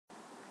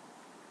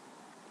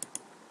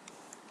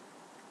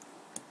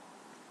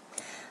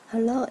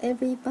Hello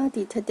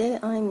everybody, today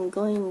I'm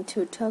going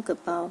to talk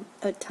about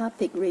a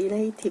topic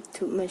related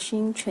to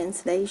machine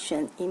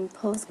translation in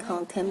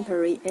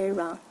post-contemporary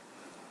era.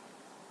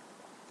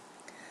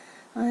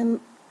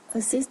 I'm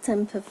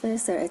assistant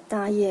professor at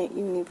Daye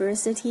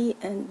University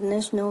and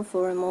National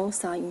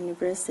Formosa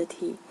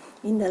University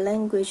in the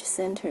language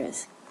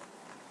centers.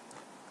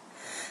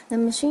 The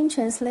machine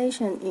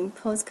translation in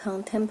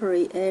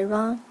post-contemporary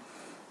era.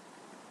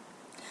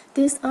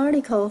 This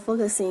article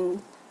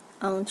focusing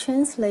on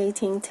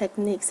translating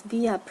techniques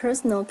via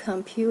personal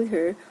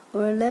computer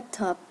or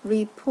laptop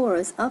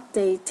reports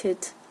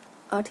updated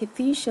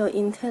artificial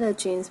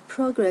intelligence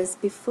progress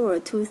before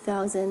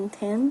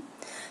 2010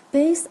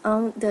 based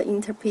on the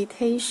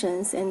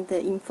interpretations and the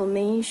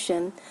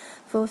information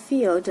for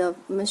field of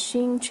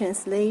machine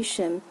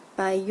translation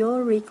by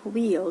Yorick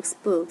Wheel's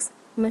books,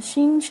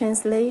 Machine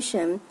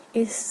Translation,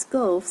 Its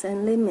Scopes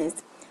and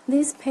Limits.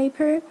 This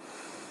paper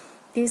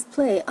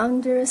display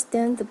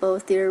understandable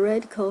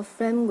theoretical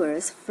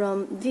frameworks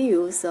from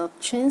views of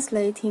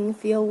translating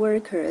field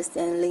workers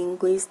and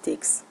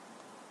linguistics.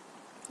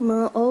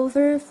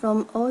 Moreover,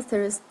 from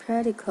authors'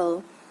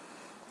 practical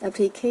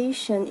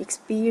application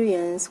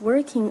experience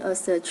working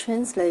as a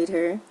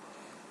translator,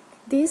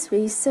 this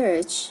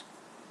research,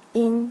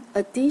 in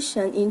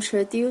addition,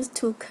 introduced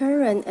to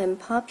current and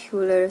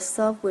popular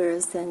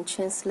softwares and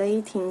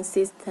translating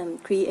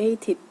systems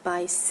created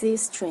by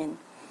System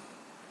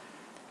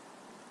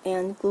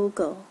and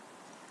Google.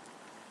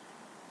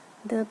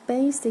 The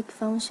basic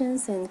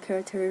functions and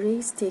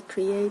characteristics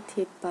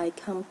created by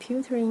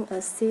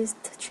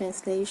computer-assisted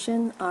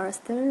translation are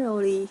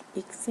thoroughly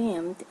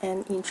examined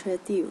and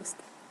introduced.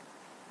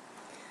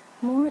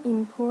 More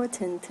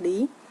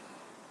importantly,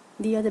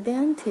 the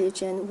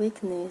advantage and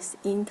weakness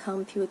in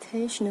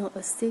computational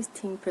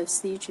assisting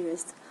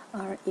procedures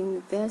are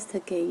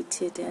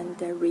investigated and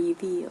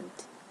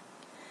revealed.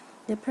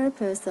 The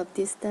purpose of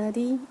this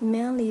study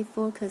mainly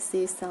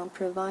focuses on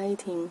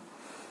providing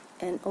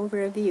an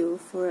overview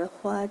for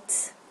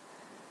what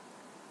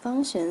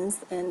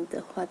functions and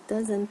what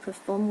doesn't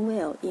perform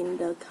well in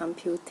the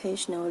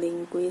computational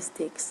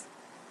linguistics.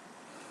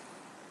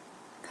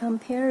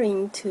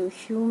 Comparing to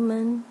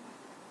human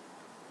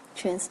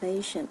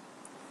translation.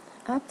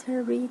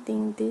 After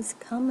reading this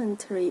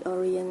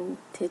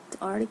commentary-oriented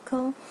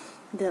article,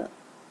 the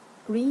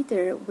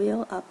reader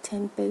will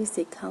obtain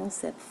basic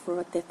concepts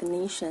for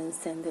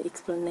definitions and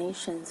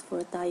explanations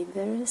for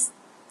diverse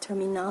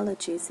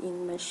terminologies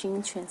in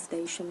machine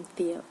translation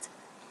field.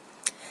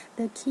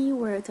 The key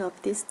word of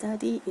this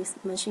study is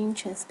machine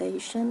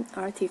translation,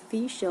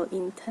 artificial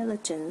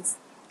intelligence,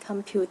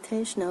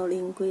 computational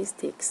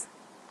linguistics.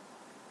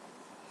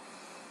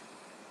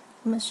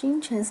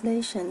 Machine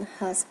translation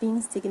has been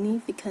a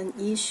significant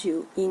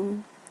issue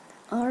in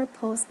our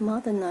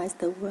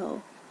postmodernized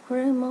world,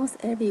 where most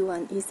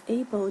everyone is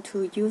able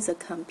to use a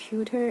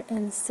computer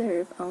and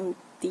surf on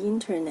the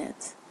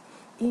internet.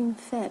 In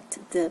fact,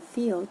 the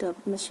field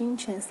of machine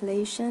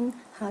translation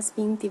has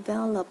been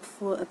developed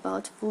for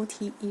about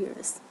 40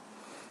 years.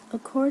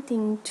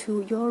 According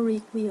to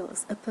Yorick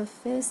Wheels, a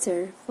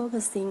professor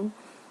focusing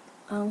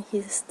on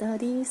his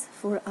studies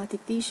for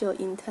artificial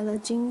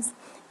intelligence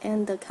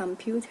and the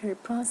computer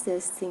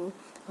processing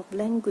of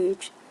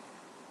language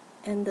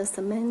and the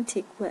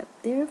semantic web,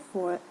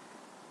 therefore,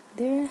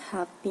 there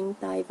have been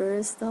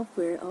diverse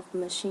software of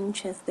machine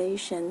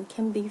translation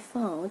can be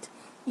found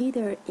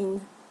either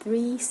in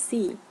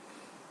 3C,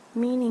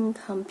 meaning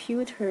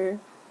computer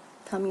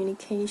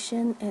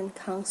communication and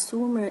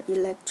consumer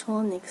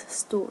electronics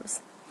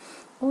stores,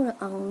 or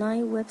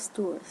online web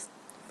stores.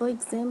 For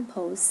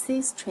example,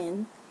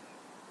 System,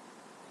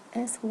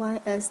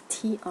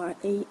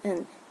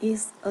 SYSTRAN,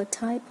 is a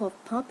type of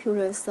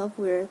popular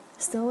software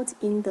sold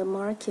in the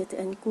market,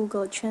 and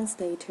Google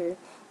Translator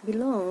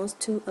belongs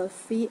to a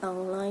free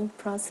online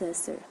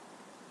processor.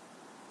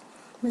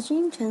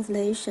 Machine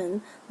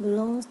translation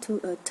belongs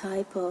to a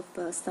type of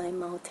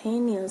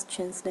simultaneous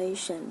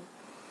translation.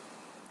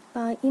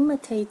 By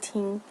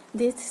imitating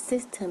this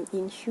system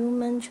in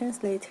human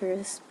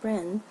translators'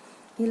 brain,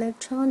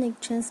 electronic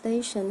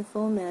translation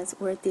formats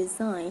were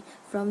designed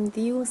from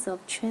views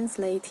of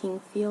translating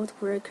field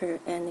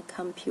worker and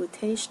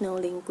computational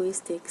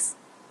linguistics.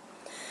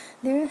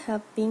 There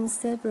have been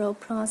several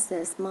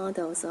process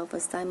models of a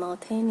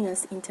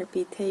simultaneous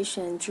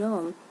interpretation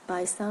drawn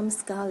by some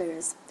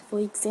scholars.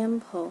 For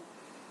example,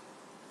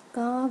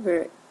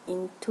 Garver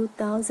in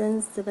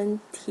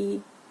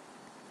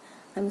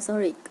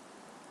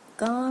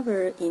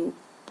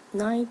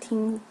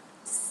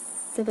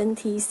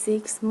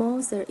 1976,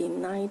 Moser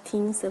in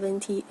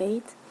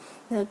 1978,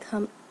 the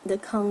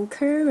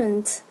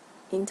concurrent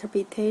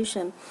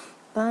interpretation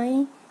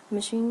by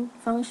machine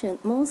function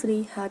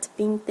mostly had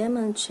been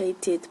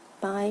demonstrated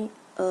by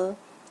a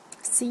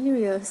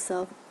series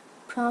of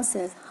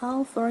process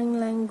how foreign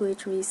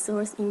language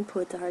resource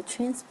input are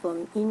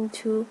transformed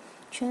into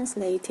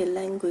translated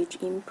language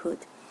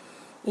input,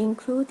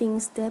 including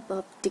step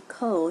of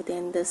decode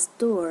and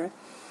store,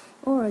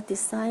 or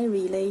decide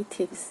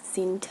relative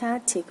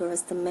syntactic or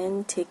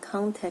semantic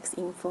context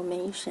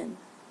information.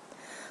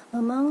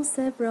 Among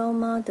several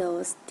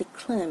models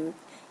declaimed,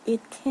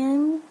 it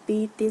can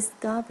be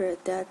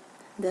discovered that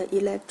the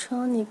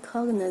electronic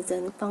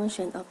cognizant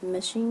function of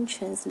machine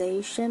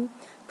translation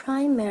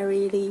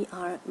primarily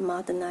are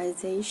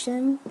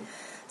modernization,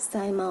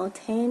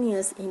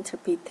 simultaneous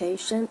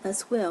interpretation,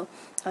 as well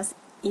as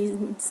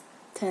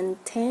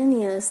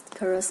instantaneous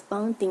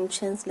corresponding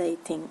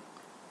translating.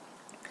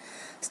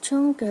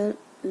 Stronger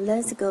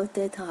lexical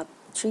data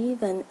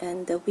driven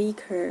and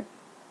weaker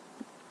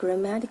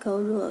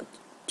grammatical rule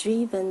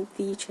driven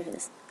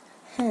features.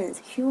 Hence,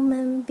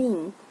 human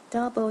being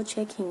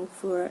double-checking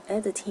for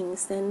editing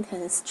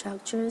sentence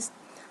structures,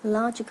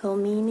 logical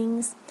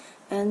meanings,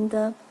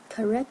 and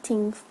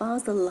correcting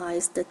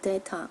fossilized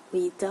data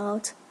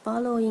without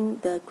following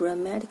the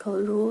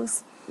grammatical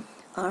rules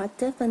are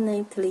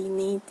definitely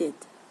needed.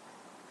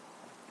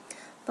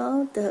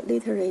 About the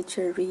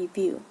literature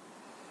review.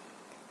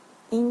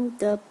 In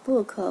the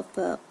book of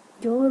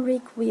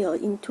Ulrich Will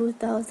in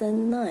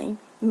 2009,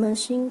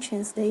 Machine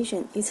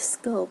translation, its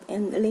scope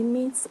and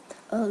limits,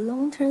 a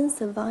long-term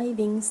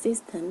surviving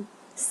system,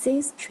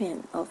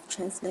 system of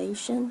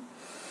translation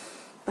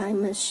by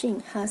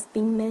machine has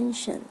been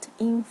mentioned.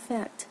 In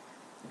fact,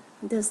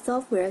 the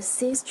software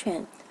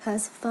system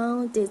has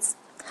found its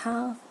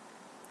half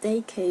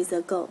decades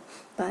ago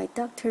by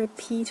Dr.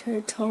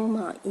 Peter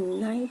Thoma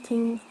in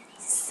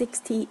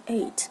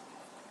 1968,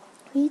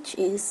 which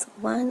is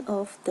one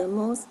of the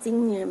most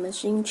senior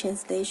machine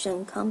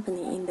translation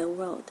company in the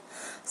world.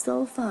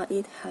 So far,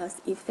 it has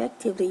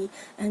effectively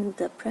and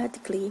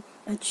practically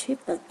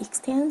achieved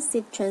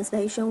extensive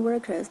translation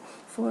workers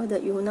for the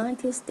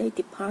United States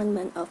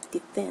Department of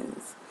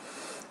Defense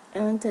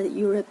and the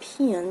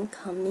European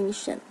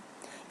Commission.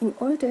 In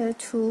order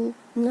to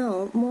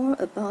know more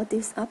about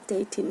this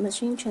updated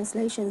machine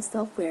translation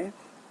software,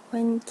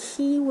 when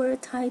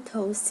keyword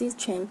title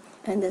system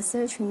and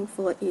searching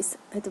for its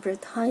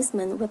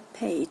advertisement web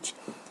page,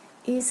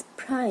 its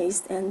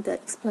price and the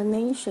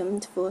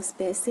explanation for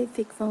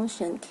specific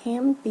function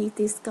can be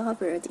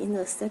discovered in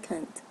a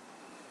second.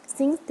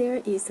 Since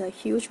there is a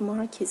huge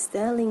market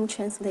selling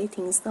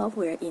translating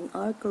software in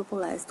our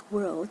globalized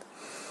world,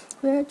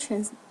 where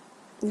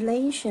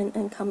translation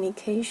and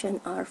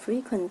communication are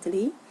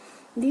frequently,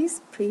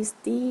 this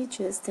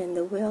prestigious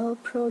and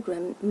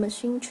well-programmed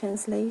machine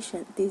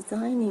translation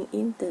designing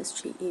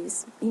industry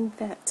is, in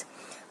fact,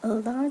 a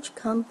large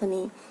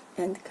company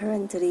and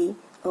currently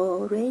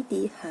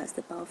already has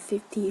about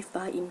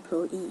 55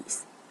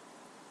 employees.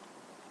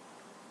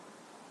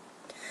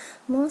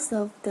 Most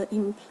of the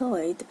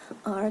employed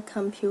are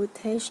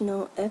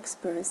computational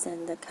experts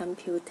and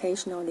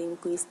computational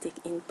linguistics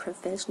in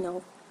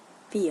professional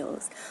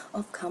fields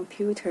of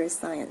computer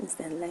science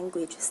and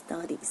language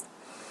studies.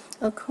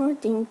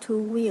 According to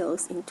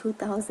Wills in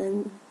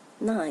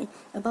 2009,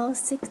 about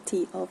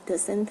 60 of the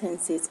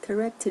sentences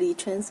correctly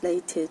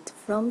translated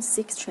from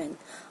Sixtran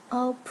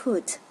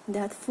output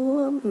that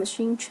full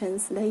machine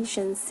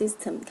translation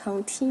system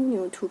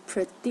continue to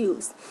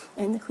produce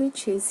and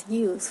which is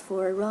used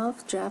for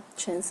rough draft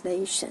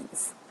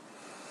translations.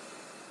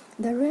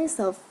 The rest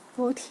of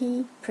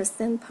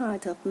 40%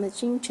 part of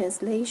machine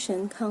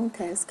translation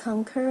context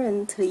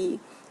concurrently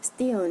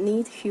still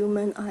need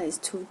human eyes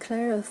to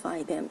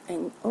clarify them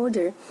in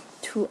order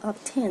to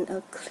obtain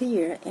a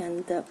clear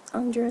and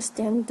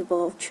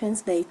understandable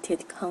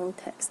translated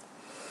context.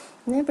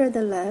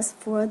 Nevertheless,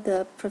 for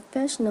the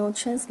professional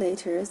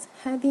translators,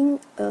 having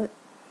a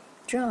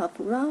draft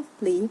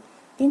roughly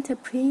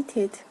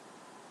interpreted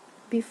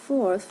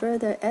before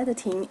further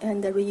editing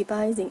and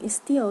revising is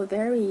still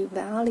very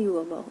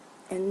valuable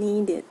and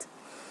needed.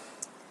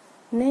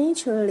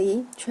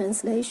 Naturally,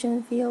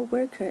 translation field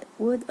workers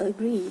would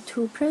agree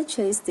to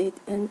purchase it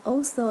and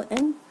also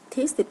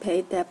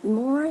anticipate that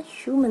more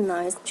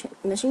humanized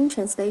machine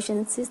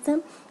translation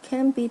system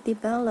can be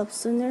developed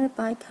sooner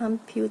by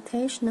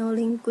computational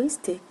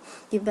linguistics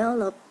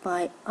developed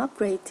by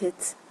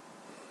upgraded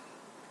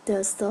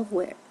the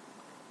software.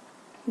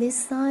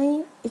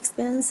 Besides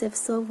expensive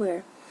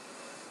software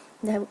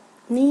that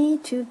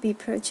need to be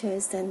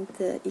purchased and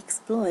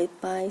exploited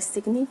by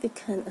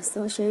significant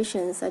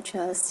associations such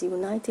as the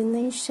United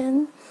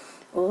Nations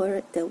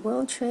or the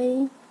World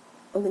Trade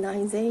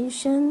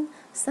Organization,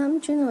 some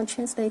general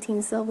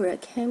translating software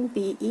can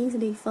be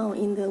easily found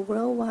in the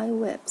World Wide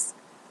Webs.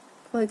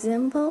 For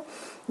example,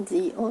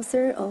 the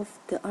author of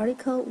the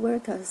article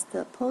works as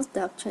the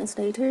postdoc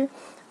translator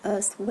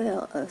as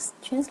well as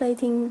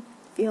translating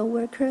field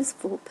workers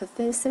for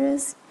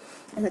professors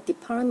at the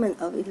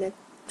Department of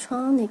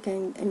Electronic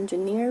and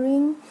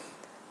Engineering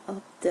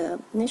of the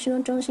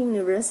National Zhongxin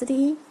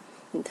University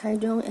in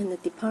Taichung and the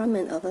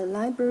Department of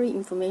Library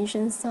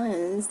Information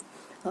Science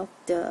of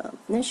the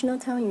National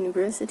Taiwan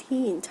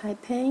University in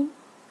Taipei.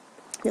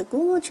 The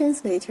Google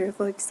Translator,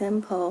 for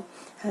example,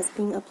 has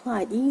been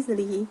applied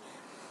easily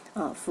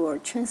for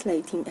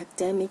translating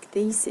academic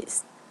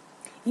theses,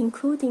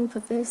 including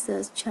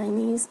professors'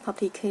 Chinese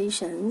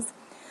publications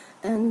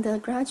and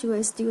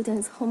graduate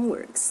students'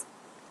 homeworks.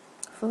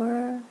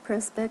 For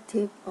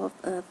perspective of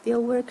a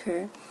field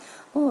worker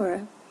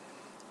or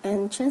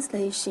and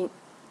translation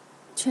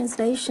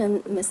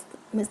translation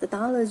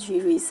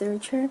methodology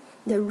researcher,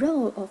 the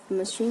role of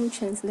machine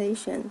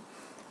translation,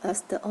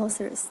 as the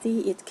authors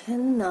see it,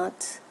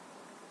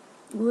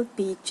 would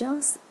be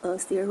just a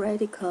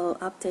theoretical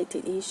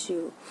updated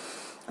issue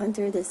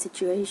under the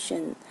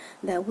situation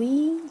that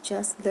we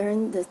just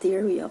learn the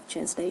theory of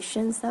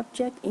translation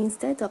subject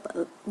instead of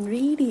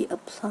really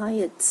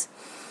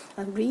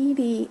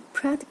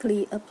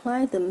practically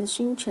apply the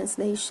machine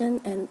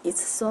translation and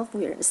its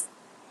softwares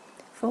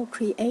for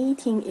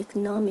creating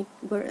economic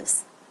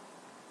worth.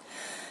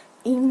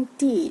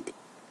 Indeed,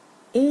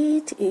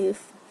 it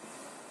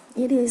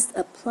is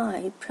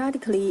applied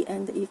practically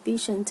and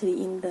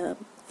efficiently in the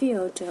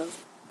field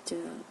of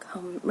the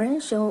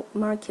commercial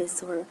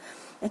markets or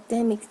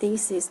academic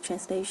thesis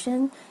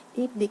translation,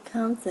 it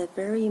becomes a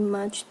very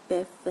much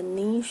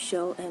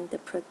beneficial and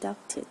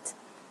productive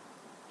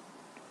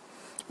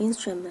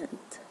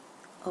instrument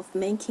of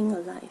making a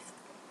life.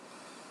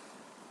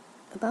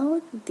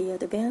 About the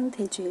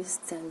advantages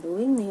and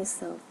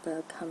weaknesses of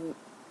the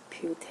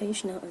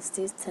computational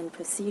assistant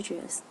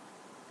procedures.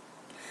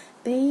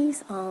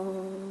 Based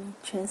on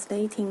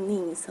translating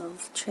needs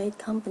of trade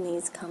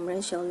companies'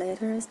 commercial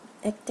letters,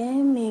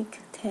 academic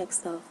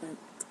texts of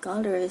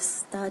scholars'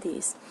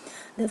 studies,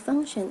 the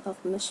function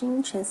of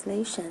machine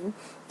translation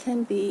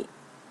can be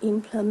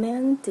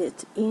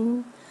implemented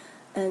in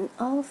an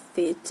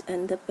outfit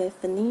and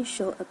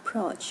beneficial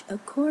approach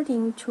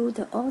according to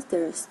the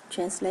author's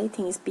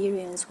translating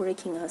experience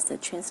working as a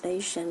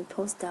translation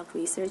postdoc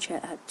researcher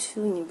at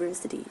 2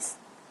 universities.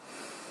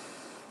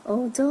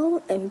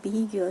 Although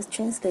ambiguous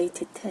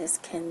translated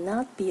text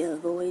cannot be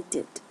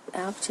avoided,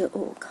 after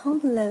all,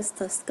 countless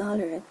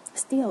scholars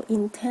still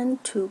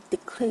intend to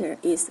declare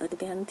its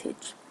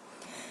advantage.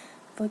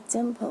 For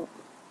example,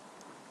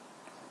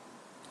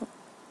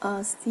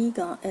 as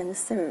Seagal and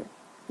Sir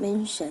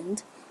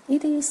mentioned,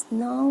 it is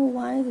now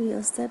widely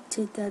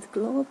accepted that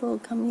global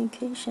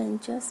communication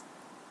just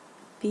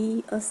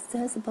be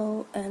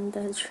accessible and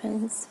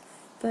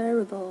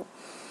transferable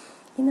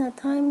in a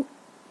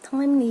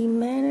timely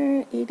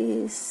manner. It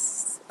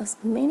is as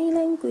many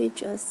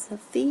languages as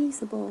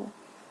feasible.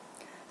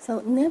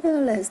 So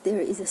nevertheless,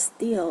 there is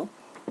still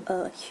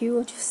a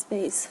huge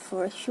space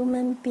for a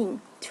human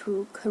being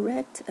to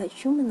correct a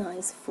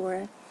humanize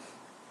for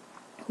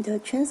the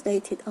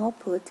translated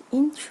output.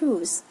 In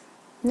truth,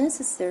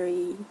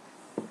 necessary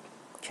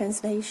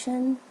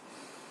translation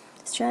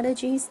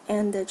strategies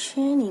and the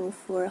training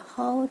for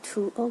how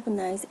to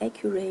organize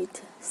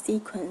accurate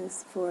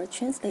sequence for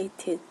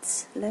translated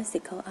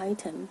lexical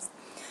items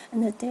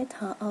and the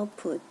data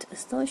output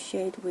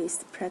associated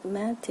with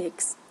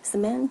pragmatics,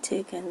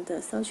 semantic, and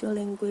social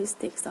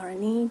linguistics are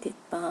needed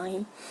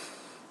by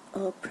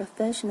a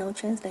professional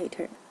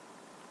translator.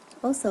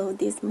 Also,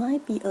 this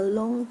might be a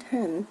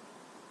long-term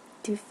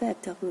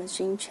defect of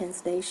machine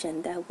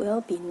translation that will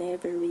be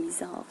never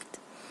resolved.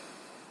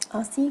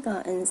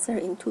 Asiga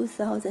answered in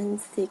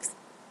 2006,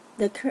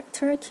 the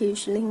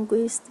Turkish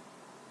linguists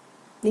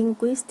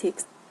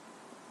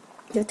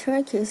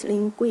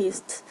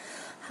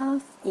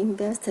have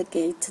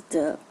investigated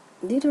the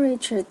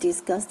literature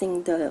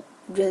discussing the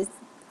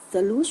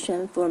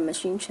resolution for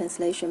machine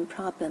translation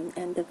problem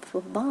and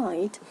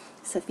provide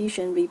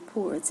sufficient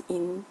reports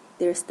in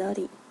their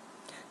study.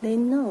 They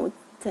note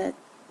that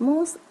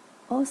most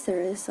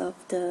authors of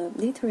the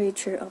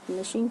literature of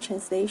machine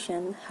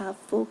translation have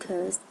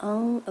focused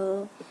on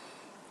a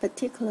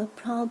particular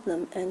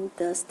problem and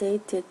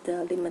stated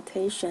the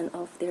limitation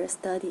of their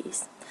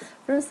studies.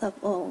 First of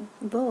all,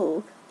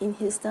 Vogue, in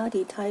his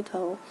study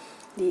titled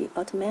The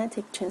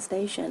Automatic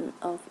Translation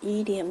of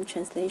Idiom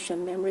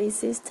Translation Memory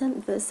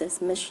System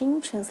versus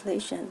Machine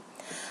Translation,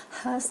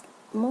 has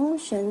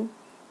mentioned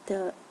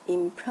the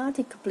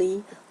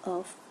impracticability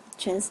of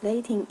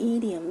translating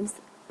idioms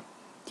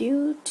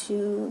due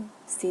to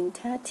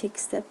syntactic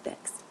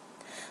setbacks,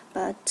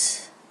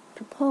 but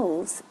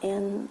propose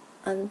an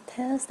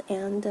untested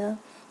and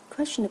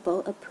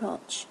questionable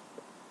approach.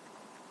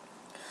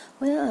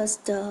 Whereas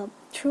the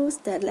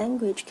truth that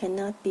language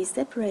cannot be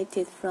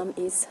separated from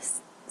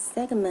its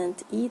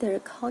segment either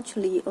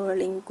culturally or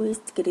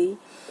linguistically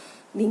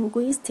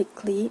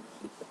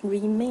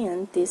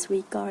remain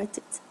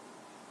disregarded.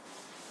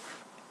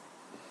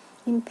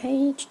 In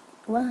page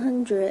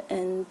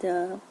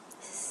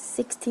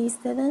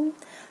 167,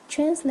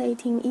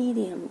 translating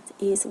idioms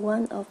is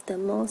one of the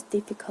most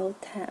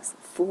difficult tasks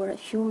for a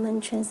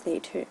human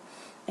translator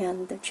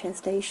and the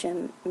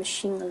translation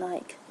machine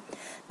alike.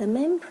 The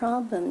main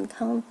problem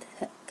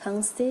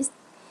consists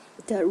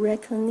the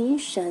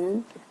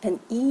recognition an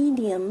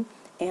idiom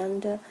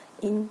and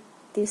in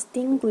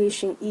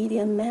distinguishing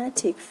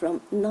idiomatic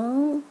from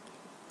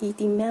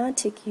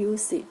non-idiomatic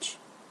usage.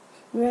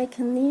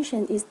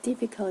 Recognition is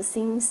difficult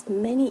since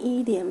many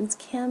idioms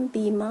can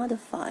be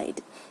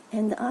modified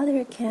and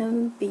others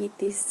can be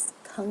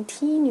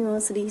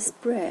discontinuously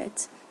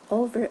spread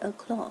over a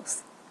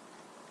clause.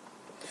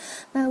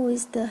 But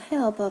with the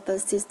help of a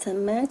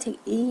systematic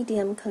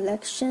idiom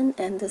collection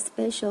and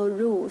special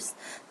rules,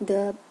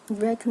 the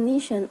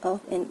recognition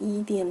of an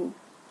idiom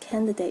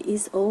candidate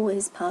is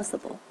always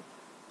possible.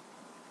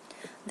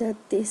 The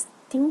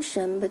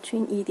distinction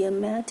between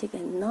idiomatic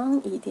and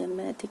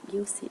non-idiomatic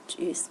usage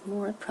is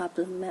more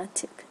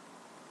problematic.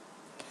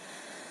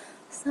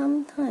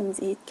 Sometimes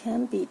it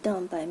can be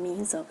done by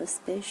means of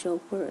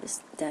special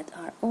words that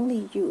are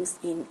only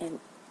used in an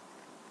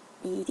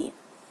idiom.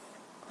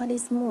 What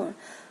is more,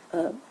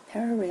 a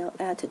parallel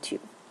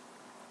attitude.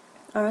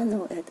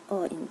 Arnold et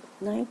al. In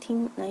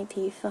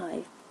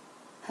 1995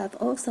 have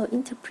also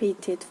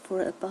interpreted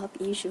for above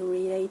issue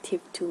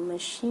relative to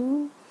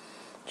machine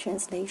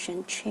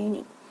translation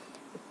training,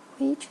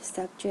 which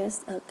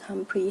suggests a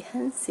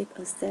comprehensive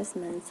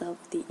assessment of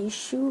the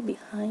issue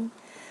behind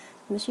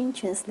machine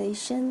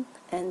translation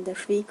and the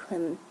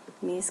frequent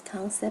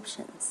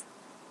misconceptions.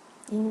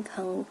 In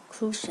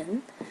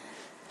conclusion,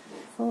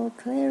 for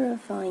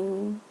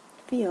clarifying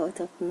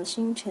field of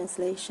machine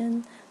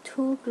translation,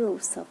 two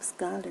groups of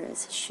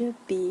scholars should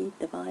be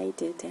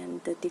divided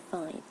and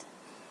defined.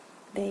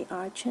 They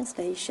are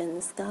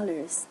translation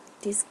scholars,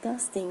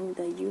 discussing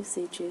the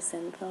usages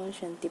and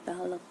functions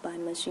developed by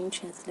machine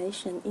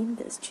translation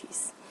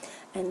industries,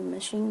 and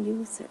machine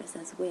users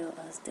as well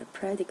as the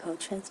practical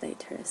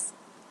translators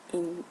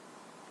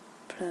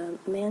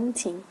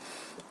implementing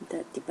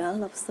the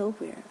developed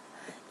software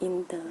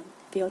in the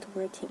field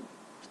working.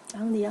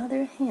 On the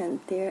other hand,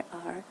 there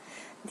are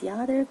the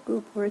other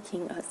group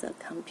working as a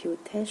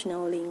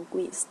computational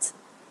linguist.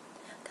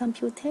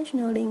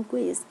 Computational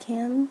linguists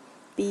can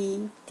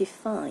be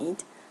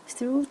defined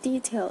through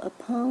detail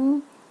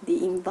upon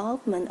the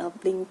involvement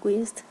of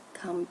linguists,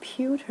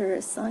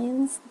 computer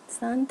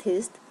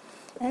scientists,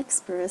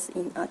 experts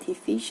in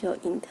artificial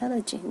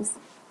intelligence,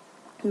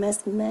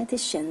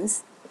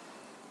 mathematicians,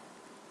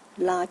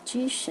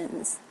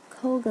 logicians,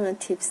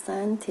 cognitive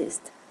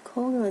scientists,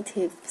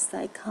 cognitive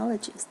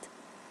psychologists,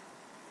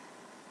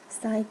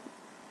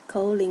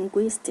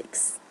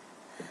 psycholinguists,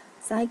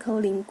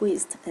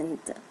 and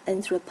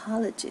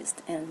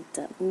anthropologists, and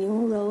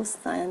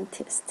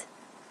neuroscientists.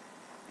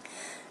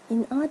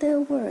 In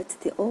other words,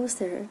 the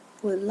author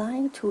would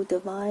like to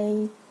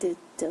divide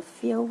the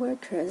field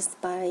workers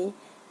by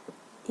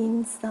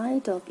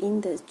inside of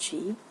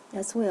industry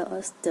as well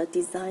as the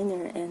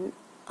designer, and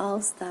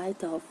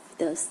outside of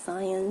the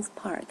science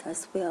part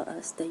as well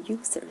as the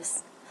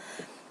users.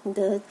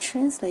 The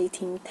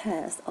translating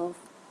tasks of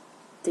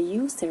the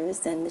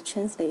users and the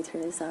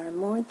translators are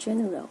more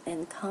general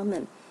and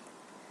common,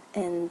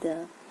 and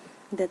the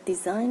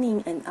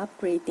designing and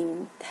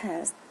upgrading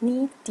tasks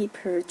need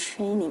deeper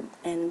training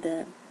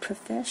and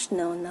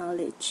professional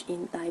knowledge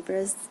in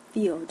diverse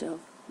fields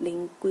of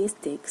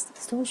linguistics,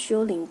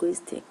 social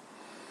linguistics,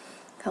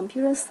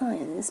 computer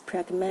science,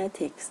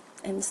 pragmatics,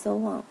 and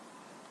so on.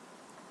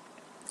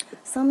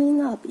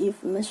 Summing up,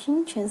 if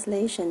machine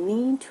translation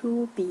need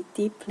to be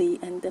deeply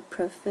and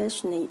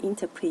professionally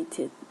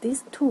interpreted,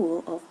 this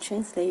tool of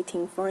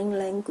translating foreign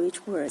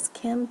language words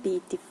can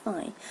be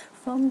defined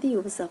from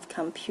views of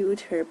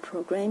computer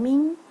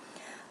programming,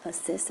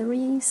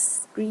 accessory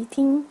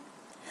creating,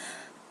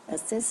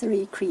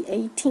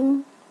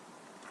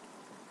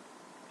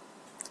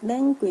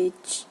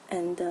 language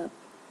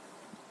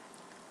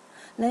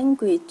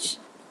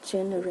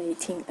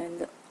generating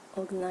and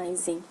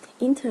organizing,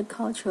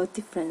 intercultural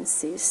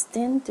differences,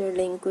 standard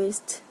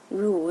linguistic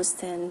rules,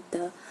 and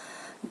the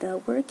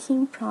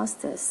working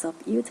process of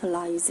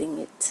utilizing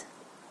it.